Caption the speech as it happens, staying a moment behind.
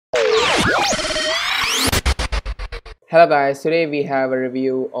Hello guys, today we have a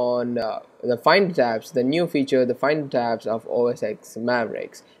review on the Finder tabs, the new feature, the Finder tabs of OS X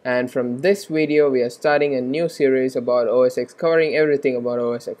Mavericks. And from this video we are starting a new series about OS X, covering everything about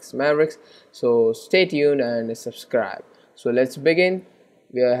OS X Mavericks. So stay tuned and subscribe. So let's begin.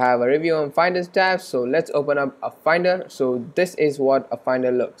 We have a review on Finder tabs. So let's open up a Finder. So this is what a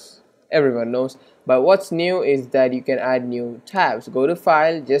Finder looks. Everyone knows, but what's new is that you can add new tabs. Go to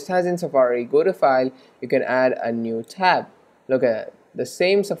File, just as in Safari, go to File, you can add a new tab. Look at it. The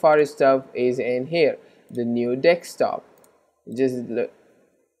same Safari stuff is in here, the new desktop. Just look.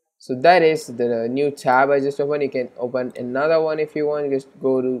 So that is the new tab I just opened. You can open another one if you want. Just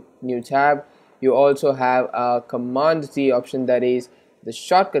go to new tab. You also have a Command T option, that is the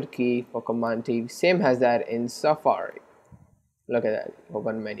shortcut key for Command T, same as that in Safari. Look at that,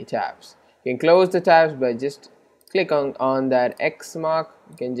 open many tabs. You can close the tabs by just click on that X mark.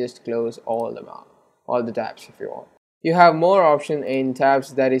 You can just close all the tabs if you want. You have more option in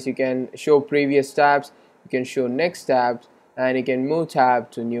tabs, that is you can show previous tabs, you can show next tabs, and you can move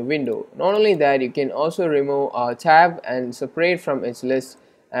tab to new window. Not only that, you can also remove a tab and separate from its list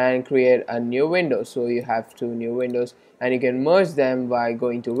and create a new window. So you have two new windows and you can merge them by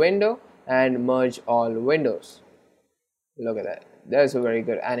going to window and merge all windows. Look at that, there's a very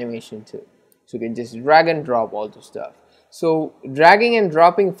good animation too. So you can just drag and drop all the stuff. So dragging and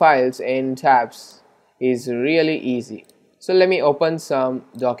dropping files in tabs is really easy. So let me open some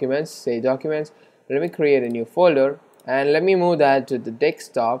documents, say documents. Let me create a new folder and let me move that to the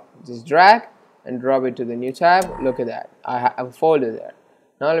desktop. Just drag and drop it to the new tab. Look at that, I have a folder there.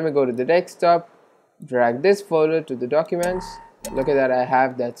 Now let me go to the desktop, drag this folder to the documents. Look at that, I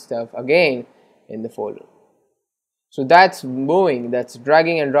have that stuff again in the folder. So that's moving, that's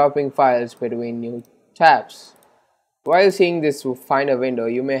dragging and dropping files between new tabs. While seeing this Finder window,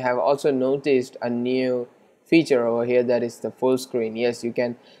 you may have also noticed a new feature over here, that is the full screen. Yes, you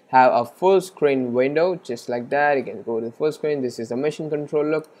can have a full screen window just like that. You can go to full screen. This is a mission control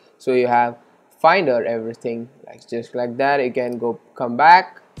look. So you have Finder everything like just like that. You can come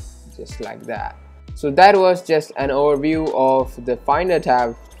back just like that. So that was just an overview of the Finder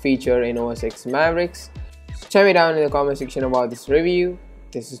tab feature in OS X Mavericks. Tell me down in the comment section about this review.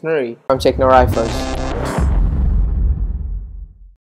 This is Nuri from TechnoRifles.